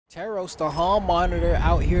Teros, the hall monitor,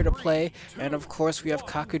 out here to play, and of course we have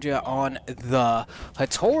Kakuja on the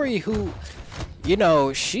Hattori, who, you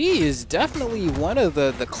know, she is definitely one of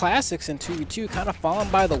the classics in 2v2, kind of falling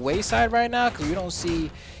by the wayside right now, because we don't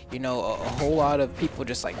see, you know, a whole lot of people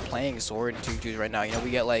just like playing sword in 2v2s right now. You know,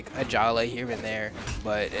 we get like a Jala here and there,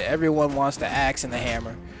 but everyone wants the axe and the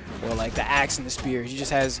hammer, or like the axe and the spear. She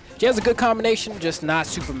has a good combination, just not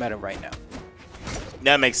super meta right now.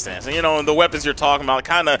 That makes sense. And, you know, the weapons you're talking about,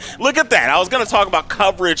 kind of, look at that. I was going to talk about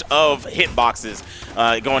coverage of hitboxes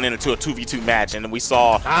going into a 2v2 match, and we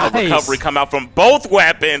saw a recovery come out from both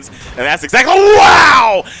weapons, and that's exactly,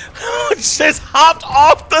 wow! Just hopped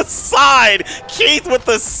off the side. Keith with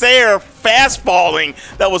the Sair fast falling.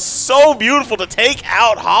 That was so beautiful to take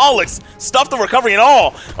out Holox. Stuffed the recovery and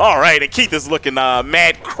all. All right, and Keith is looking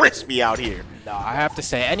mad crispy out here. No, I have to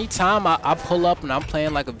say, anytime I pull up and I'm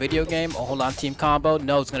playing like a video game, or hold on team combo,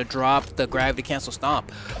 no, it's going to drop the gravity cancel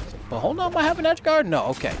stomp. But hold on, I have an edge guard? No,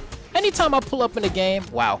 okay. Anytime I pull up in a game,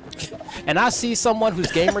 wow. And I see someone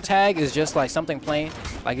whose gamer tag is just like something plain,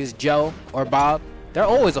 like it's Joe or Bob, they're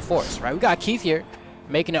always a force, right? We got Keith here,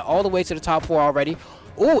 making it all the way to the top 4 already.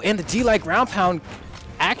 Oh, and the D-like ground pound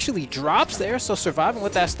actually drops there, so surviving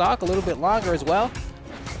with that stock a little bit longer as well.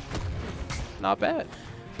 Not bad.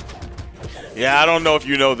 Yeah, I don't know if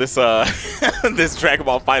you know this this Dragon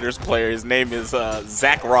Ball FighterZ player. His name is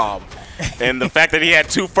Zach Robb. And the fact that he had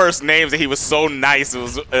 2 first names and he was so nice, it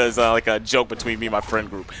was like a joke between me and my friend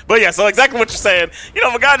group. But yeah, so exactly what you're saying. You know,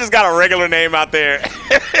 if a guy just got a regular name out there,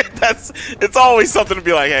 it's always something to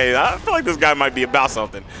be like, hey, I feel like this guy might be about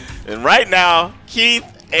something. And right now, Keith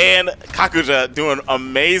and Kakuja doing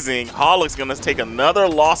amazing. Holox gonna take another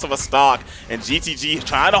loss of a stock, and GTG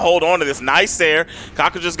trying to hold on to this nice Sair.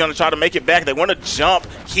 Kakuja's gonna try to make it back. They want to jump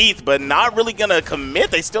Keith, but not really gonna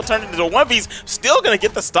commit. They still turn it into a 1vs, still gonna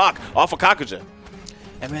get the stock off of Kakuja.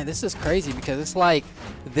 And man, this is crazy because it's like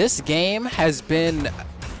this game has been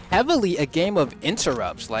heavily a game of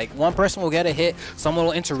interrupts. Like one person will get a hit, someone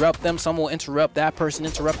will interrupt them, someone will interrupt that person,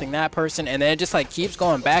 interrupting that person, and then it just like keeps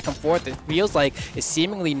going back and forth. It feels like it's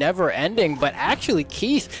seemingly never ending, but actually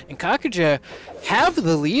Keith and Kakuja have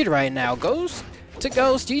the lead right now. Ghost to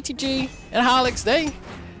Ghost, GTG and Holox,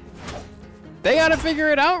 they gotta figure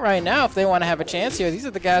it out right now if they want to have a chance here. These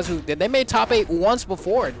are the guys who they made top 8 once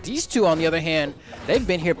before. These two, on the other hand, they've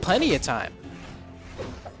been here plenty of time.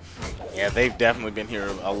 Yeah, they've definitely been here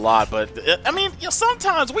a lot, but I mean, you know,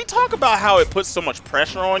 sometimes we talk about how it puts so much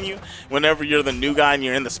pressure on you whenever you're the new guy and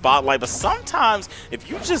you're in the spotlight, but sometimes if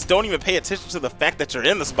you just don't even pay attention to the fact that you're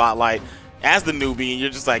in the spotlight as the newbie and you're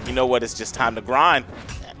just like, you know what, it's just time to grind,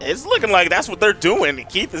 it's looking like that's what they're doing.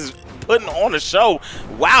 Keith is putting on a show.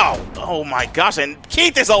 Wow. Oh my gosh, and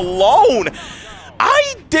Keith is alone.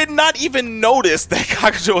 I did not even notice that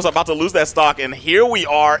Kakuja was about to lose that stock, and here we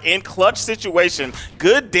are in clutch situation.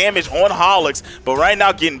 Good damage on Holox, but right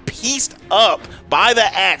now getting pieced up by the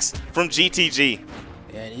axe from GTG.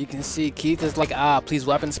 And you can see Keith is like, please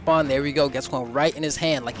weapon spawn. There we go. Gets one right in his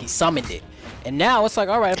hand like he summoned it. And now it's like,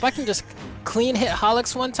 all right, if I can just clean hit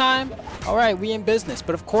Holox one time, all right, we in business.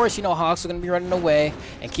 But of course, you know, Holox is going to be running away,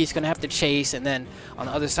 and Keith's going to have to chase. And then on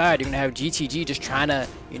the other side, you're going to have GTG just trying to,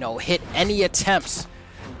 you know, hit any attempts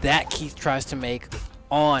that Keith tries to make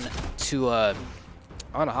on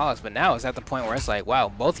Holox. But now it's at the point where it's like, wow,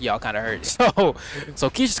 both of y'all kind of hurt.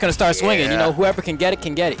 So Keith's just going to start swinging. You know, whoever can get it,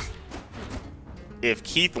 can get it. If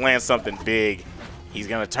Keith lands something big, he's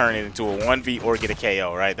going to turn it into a 1v or get a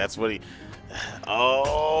KO, right? That's what he...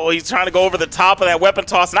 Oh, he's trying to go over the top of that weapon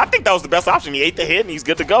toss, and I think that was the best option. He ate the hit, and he's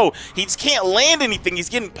good to go. He just can't land anything. He's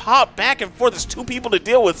getting popped back and forth. There's 2 people to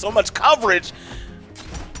deal with, so much coverage.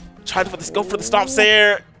 Try to go for the stomp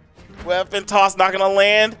Sair. Weapon toss not going to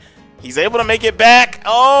land. He's able to make it back.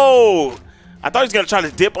 Oh, I thought he was going to try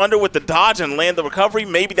to dip under with the dodge and land the recovery.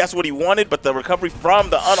 Maybe that's what he wanted, but the recovery from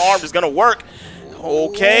the unarmed is going to work.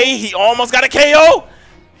 Okay, he almost got a KO.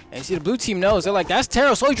 And you see the blue team knows. They're like, that's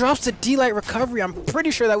Teros. So he drops the D-Light recovery. I'm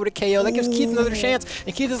pretty sure that would have KO. That gives Keith another chance.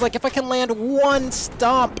 And Keith is like, if I can land one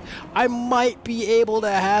stomp, I might be able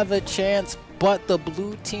to have a chance. But the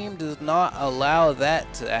blue team does not allow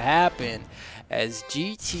that to happen, as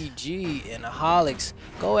GTG and Holox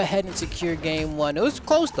go ahead and secure game 1. It was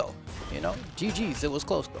close, though. You know, GG's. It was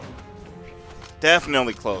close, though.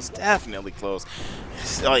 Definitely close. Definitely close.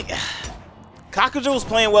 It's like... Kakuja was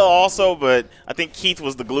playing well also, but I think Keith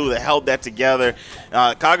was the glue that held that together.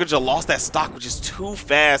 Kakuja lost that stock, which is too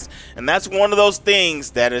fast, and that's one of those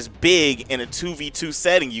things that is big in a 2v2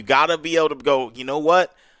 setting. You got to be able to go, you know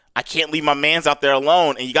what? I can't leave my mans out there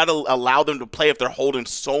alone, and you got to allow them to play if they're holding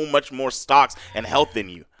so much more stocks and health than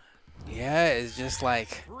you. Yeah, it's just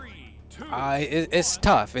like It's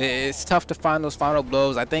tough. It's tough to find those final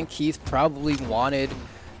blows. I think Keith probably wanted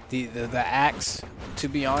the axe, to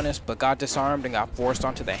be honest, but got disarmed and got forced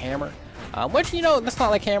onto the hammer. Which, you know, that's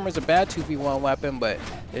not like hammer's a bad 2v1 weapon, but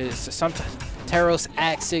it's sometimes Taros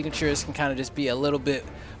axe signatures can kind of just be a little bit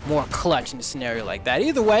more clutch in a scenario like that.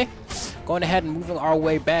 Either way, going ahead and moving our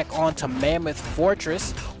way back onto Mammoth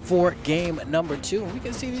Fortress for game number 2. And we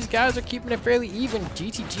can see these guys are keeping it fairly even.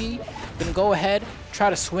 GTG gonna go ahead, try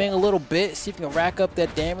to swing a little bit, see if he can rack up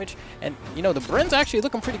that damage. And, you know, the Bren's actually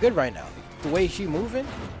looking pretty good right now. The way she's moving.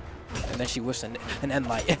 And then she whiffs an end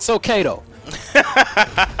light. It's okay, though.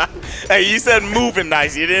 Hey, you said moving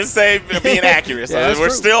nice. You didn't say being accurate. So Yeah, we're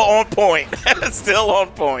true. still on point. Still on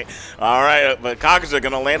point. All right, but Kakuja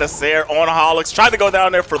going to land a Sair on Holox. Tried to go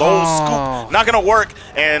down there for the whole scoop. Not going to work.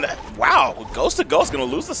 And, wow, Ghost to Ghost going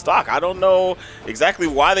to lose the stock. I don't know exactly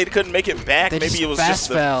why they couldn't make it back. Maybe it was just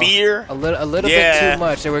the fear. A little bit too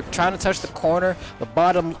much. They were trying to touch the corner, the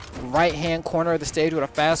bottom right-hand corner of the stage with a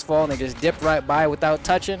fast fall, and they just dipped right by without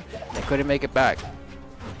touching. They couldn't make it back.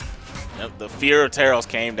 Yep, the fear of Taros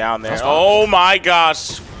came down there. Oh my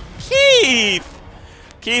gosh. Keith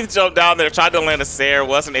jumped down there, tried to land a Sair,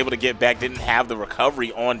 wasn't able to get back, didn't have the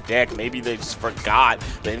recovery on deck. Maybe they just forgot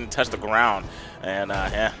they didn't touch the ground. And,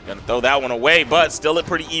 yeah, gonna throw that one away, but still a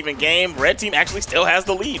pretty even game. Red team actually still has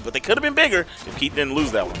the lead, but they could have been bigger if Keith didn't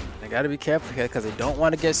lose that one. They got to be careful here because they don't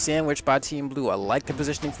want to get sandwiched by Team Blue. I like the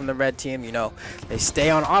positioning from the red team. You know, they stay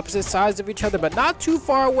on opposite sides of each other, but not too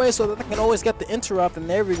far away so that they can always get the interrupt. And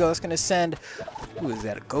there we go. It's going to send, who is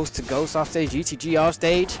that? A Ghost to Ghost off stage. GTG off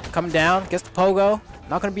stage. Coming down. Gets the pogo.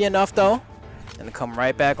 Not going to be enough, though. And to come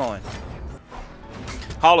right back on.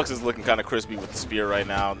 Holox is looking kind of crispy with the spear right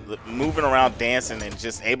now. Moving around, dancing, and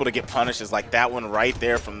just able to get punishes like that one right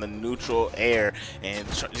there from the neutral air. And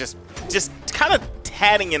just kind of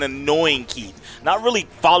tatting and annoying Keith. Not really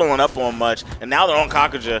following up on much. And now they're on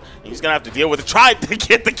Kakuja. He's going to have to deal with it. Tried to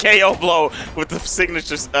get the KO blow with the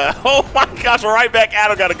signatures. Oh my gosh, right back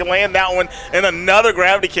at him. Got to land that one. And another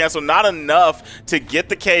gravity cancel. Not enough to get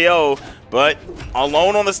the KO. But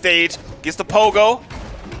alone on the stage. Gets the pogo.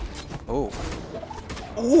 Oh.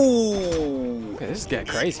 Ooh. Okay, this is getting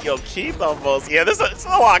crazy. Yo, Keith almost. Yeah, there's a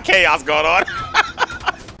lot of chaos going on.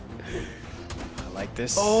 I like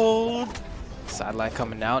this. Oh. Sidelight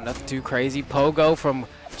coming out. Nothing too crazy. Pogo from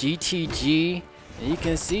GTG. And you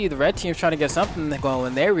can see the red team's trying to get something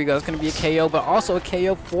going. There we go. It's going to be a KO, but also a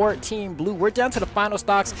KO for Team Blue. We're down to the final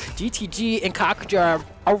stocks. GTG and Kakuja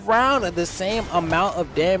are around the same amount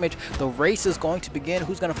of damage. The race is going to begin.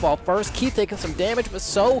 Who's going to fall first? Keith taking some damage, but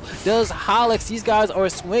so does Holox. These guys are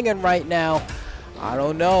swinging right now. I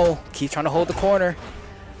don't know. Keith trying to hold the corner.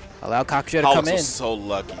 Allow Kakuja to come in. Holox was so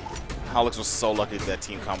lucky. Holox was so lucky that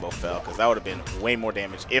team combo fell because that would have been way more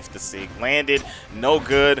damage if the Sig landed. No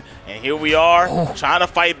good. And here we are trying to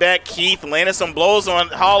fight back. Keith landed some blows on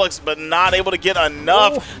Holox, but not able to get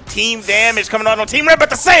enough team damage coming out on Team Red, but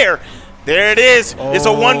the Sair. There it is. It's a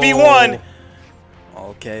 1v1.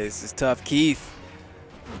 Okay, this is tough. Keith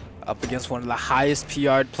up against one of the highest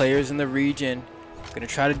PR'd players in the region. Gonna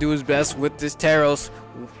try to do his best with this Taros.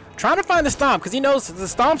 Trying to find the stomp because he knows the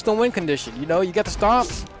stomp's the win condition. You know, you get the stomp,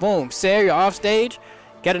 boom, Sair, you're off stage.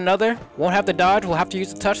 Get another, won't have to dodge, will have to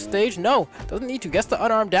use the touch stage. No, doesn't need to. Gets the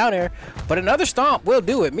unarmed down air, but another stomp will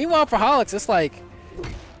do it. Meanwhile, for Holox, it's like,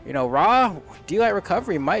 you know, raw D-Light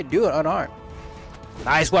recovery might do it unarmed.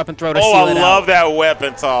 Nice weapon throw to seal it out. I love that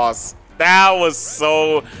weapon toss. That was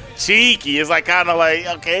so cheeky. It's like kind of like,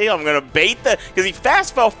 okay, I'm going to bait the, because he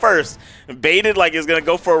fast fell first and baited like he's going to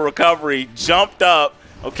go for a recovery, jumped up.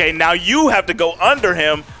 Okay, now you have to go under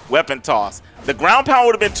him, weapon toss. The ground pound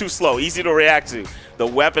would have been too slow, easy to react to. The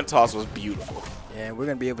weapon toss was beautiful. Yeah, we're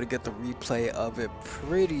going to be able to get the replay of it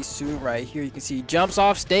pretty soon right here. You can see he jumps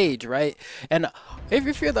off stage, right? And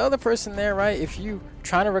if you're the other person there, right, if you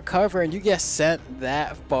trying to recover and you get sent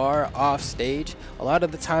that far off stage, a lot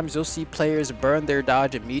of the times you'll see players burn their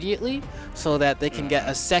dodge immediately so that they can get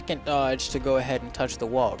a second dodge to go ahead and touch the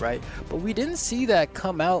wall, right? But we didn't see that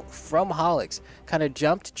come out from Holox. Kind of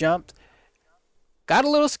jumped, got a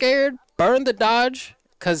little scared, burned the dodge,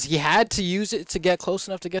 because he had to use it to get close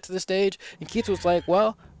enough to get to the stage. And Keith was like,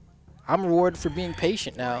 well, I'm rewarded for being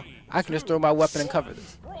patient now. I can just throw my weapon and cover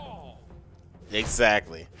this.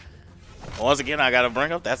 Exactly. Once again, I got to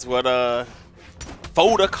bring up, that's what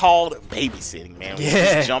Foda called babysitting, man. You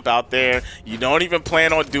just jump out there. You don't even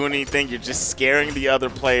plan on doing anything. You're just scaring the other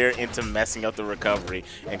player into messing up the recovery.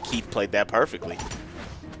 And Keith played that perfectly.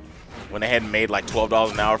 Went ahead and made like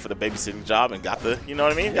 $12 an hour for the babysitting job and got the, you know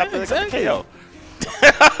what I mean? Got the KO.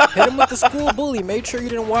 Hit him with the school bully. Made sure you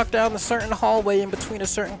didn't walk down a certain hallway in between a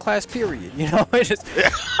certain class period. You know, just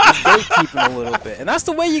gatekeeping a little bit. And that's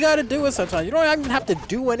the way you got to do it sometimes. You don't even have to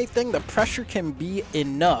do anything. The pressure can be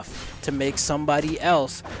enough to make somebody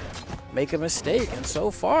else make a mistake. And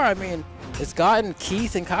so far, I mean, it's gotten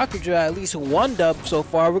Keith and Kakuja at least one dub so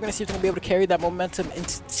far. We're going to see if they're going to be able to carry that momentum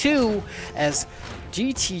into 2 as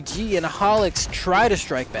GTG and Holox try to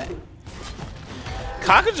strike back.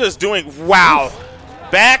 Kakuja's doing, wow,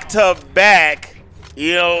 back to back,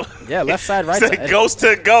 you know. Yeah, left side, right side. Ghost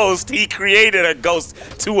to ghost. He created a ghost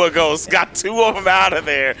to a ghost. Got 2 of them out of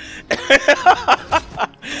there.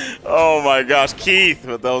 Oh my gosh, Keith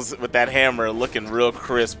with that hammer looking real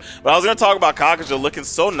crisp. But I was gonna talk about Kakuja looking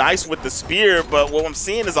so nice with the spear, but what I'm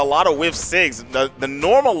seeing is a lot of whiff SIGs. The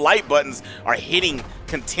normal light buttons are hitting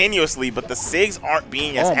continuously, but the SIGs aren't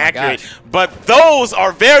being as accurate. Gosh. But those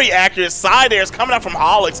are very accurate. Side airs coming out from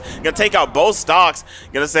Holox. Gonna take out both stocks.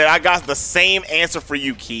 Gonna say, I got the same answer for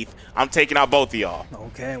you, Keith. I'm taking out both of y'all.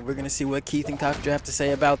 Okay, we're going to see what Keith and Kakuja have to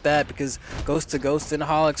say about that, because Ghost to Ghost and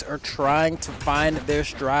Holox are trying to find their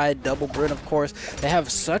stride. Double Brin, of course, they have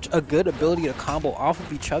such a good ability to combo off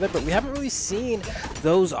of each other, but we haven't really seen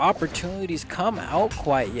those opportunities come out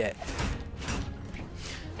quite yet.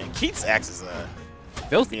 And Keith's axe is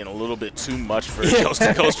filthy. being a little bit too much for Ghost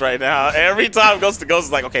to Ghost right now. Every time Ghost to Ghost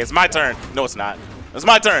is like, okay, it's my turn. No, it's not. It's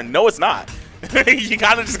my turn. No, it's not. You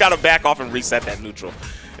kind of just got to back off and reset that neutral.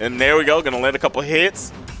 And there we go, gonna land a couple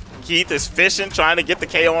hits. Keith is fishing, trying to get the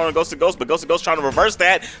KO on Ghost to Ghost, but Ghost to Ghost trying to reverse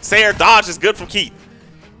that. Sayer dodge is good from Keith.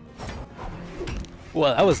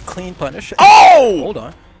 Well, that was clean punish. Oh! Hold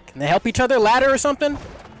on. Can they help each other, ladder or something?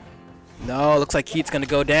 No, looks like Keith's gonna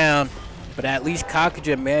go down. But at least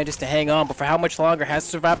Kakuja manages to hang on. But for how much longer? Has to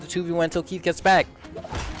survive the 2v1 until Keith gets back.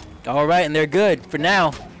 All right, and they're good for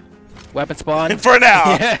now. Weapon spawn. For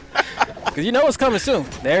now. Yeah. Because you know it's coming soon.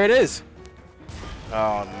 There it is.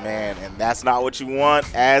 Oh, man, and that's not what you want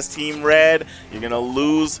as Team Red. You're going to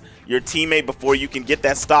lose your teammate before you can get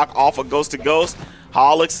that stock off of Ghost to Ghost.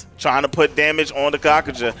 Holox trying to put damage on the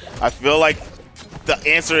Kakuja. I feel like the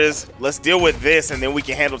answer is let's deal with this, and then we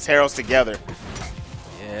can handle Taros together.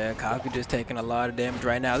 Yeah, Kakuja's taking a lot of damage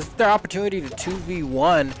right now. This is their opportunity to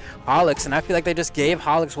 2v1 Holox, and I feel like they just gave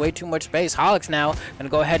Holox way too much space. Holox now going to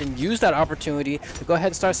go ahead and use that opportunity to go ahead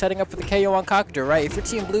and start setting up for the KO on Kakuja, right? If you're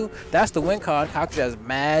Team Blue, that's the win con. Kakuja has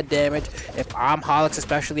mad damage. If I'm Holox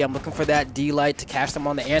especially, I'm looking for that D-Light to catch them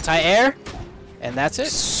on the anti-air, and that's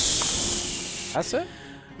it. That's it.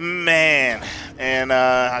 Man, and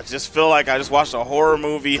I just feel like I just watched a horror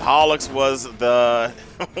movie. Holox was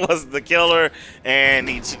the killer, and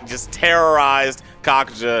he just terrorized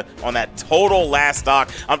Kakuja on that total last stock.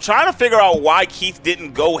 I'm trying to figure out why Keith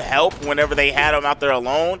didn't go help whenever they had him out there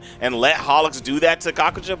alone and let Holox do that to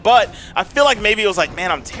Kakuja. But I feel like maybe it was like,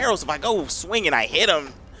 man, I'm Taros. If I go swing and I hit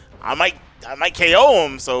him, I might KO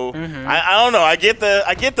him. So I don't know. I get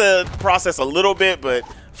the process a little bit, but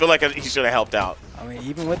I feel like he should have helped out. I mean,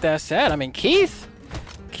 even with that said, I mean, Keith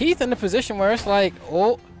in a position where it's like,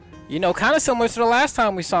 oh, you know, kind of similar to the last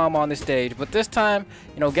time we saw him on the stage, but this time,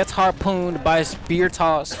 you know, gets harpooned by a spear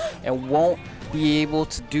toss and won't be able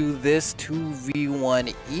to do this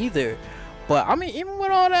 2v1 either. But I mean, even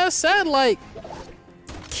with all that said, like,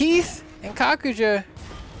 Keith and Kakuja,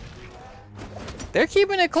 they're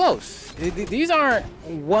keeping it close. These aren't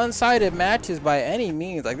one-sided matches by any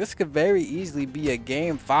means. Like, this could very easily be a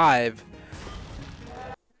game 5.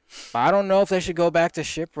 But I don't know if they should go back to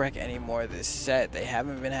Shipwreck anymore this set. They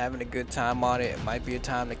haven't been having a good time on it. It might be a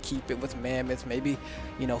time to keep it with Mammoth. Maybe,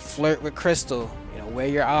 you know, flirt with Crystal. You know,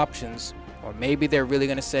 weigh your options. Or maybe they're really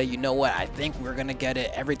going to say, you know what, I think we're going to get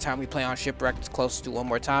it every time we play on Shipwreck. It's close to one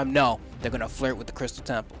more time. No, they're going to flirt with the Crystal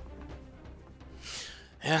Temple.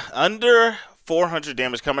 Yeah, under 400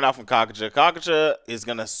 damage coming out from Kakuja. Kakuja is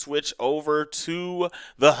going to switch over to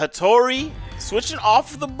the Hattori, switching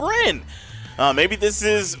off the Brin. Maybe this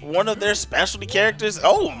is one of their specialty characters.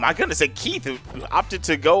 Oh my goodness, and Keith who opted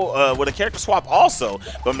to go with a character swap also.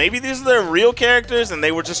 But maybe these are their real characters and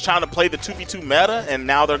they were just trying to play the 2v2 meta, and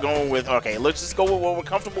now they're going with, okay, let's just go with what we're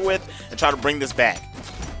comfortable with and try to bring this back.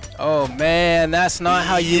 Oh man, that's not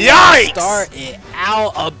how you start it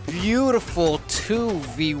out. A beautiful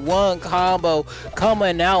 2v1 combo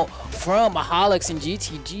coming out from Holox and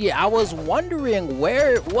GTG. I was wondering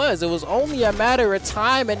where it was. It was only a matter of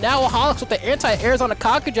time, and now Holox with the anti-airs on the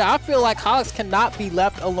Kakuja. I feel like Holox cannot be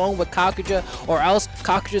left alone with Kakuja, or else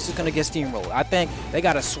Kakuja is going to get steamrolled. I think they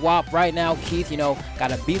got to swap right now. Keith, you know, got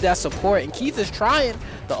to be that support, and Keith is trying,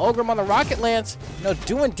 The Ogre on the Rocket Lance, you know,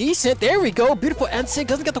 doing decent. There we go. Beautiful N-Sync.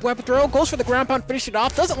 Doesn't get the weapon throw. Goes for the ground pound, finish it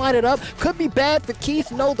off. Doesn't line it up. Could be bad for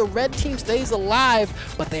Keith. No, the red team stays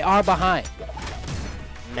alive, but they are behind.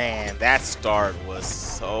 Man, that start was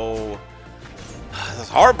so... It was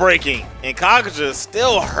heartbreaking, and Kakuja is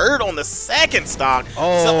still hurt on the second stock.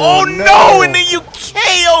 Oh, no! And then you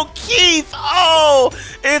KO Keith. Oh,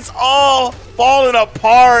 it's all falling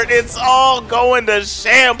apart. It's all going to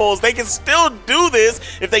shambles. They can still do this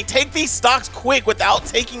if they take these stocks quick without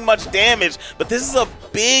taking much damage. But this is a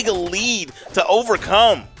big lead to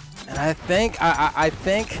overcome. And I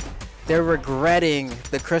think they're regretting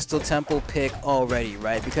the Crystal Temple pick already,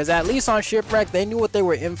 right? Because at least on Shipwreck, they knew what they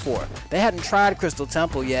were in for. They hadn't tried Crystal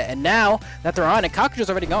Temple yet, and now that they're on it, Kakuja's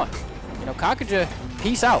already gone. You know, Kakuja,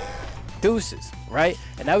 peace out. Deuces, right?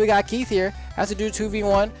 And now we got Keith here, has to do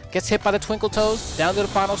 2v1, gets hit by the Twinkle Toes, down to the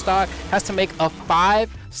final stock, has to make a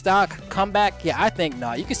 5-stock comeback. Yeah, I think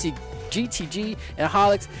not. You can see GTG and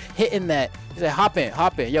Holox hitting that. He said, hop in,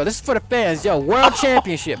 hop in. Yo, this is for the fans. Yo, World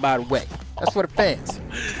Championship, by the way. That's for the fans.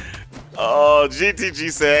 Oh,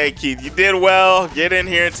 GTG said, hey, Keith, you did well. Get in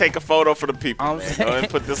here and take a photo for the people, man. Go ahead and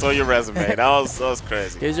put this on your resume. That was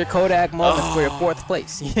crazy. Here's your Kodak moment for your 4th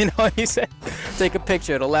place. You know what he said? Take a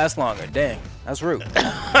picture. It'll last longer. Dang, that's rude.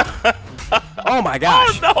 Oh, my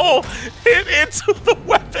gosh. Oh, no. Hit into the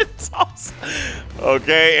weapon toss.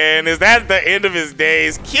 Okay, and is that the end of his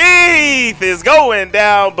days? Keith is going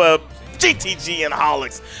down, but GTG and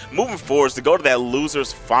Holox moving forwards to go to that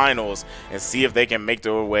losers finals and see if they can make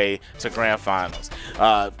their way to grand finals.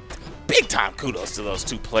 Big time kudos to those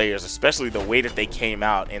two players, especially the way that they came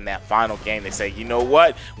out in that final game. They say, you know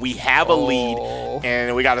what, we have a lead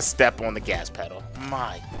and we got to step on the gas pedal.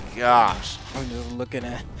 My gosh. I'm just looking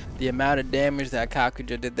at the amount of damage that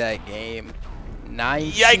Kakuja did that game.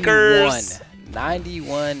 91. Yikers.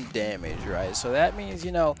 91 damage, right? So that means,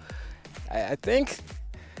 you know, I think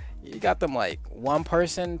you got them like one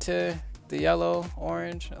person to the yellow,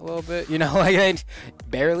 orange a little bit, you know, like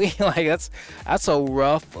barely. Like that's a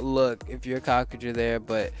rough look if you're Kakuja there.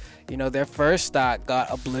 But you know, their first stock got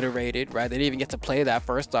obliterated, right? They didn't even get to play that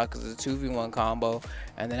first stock because it's a 2v1 combo.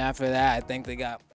 And then after that, I think they got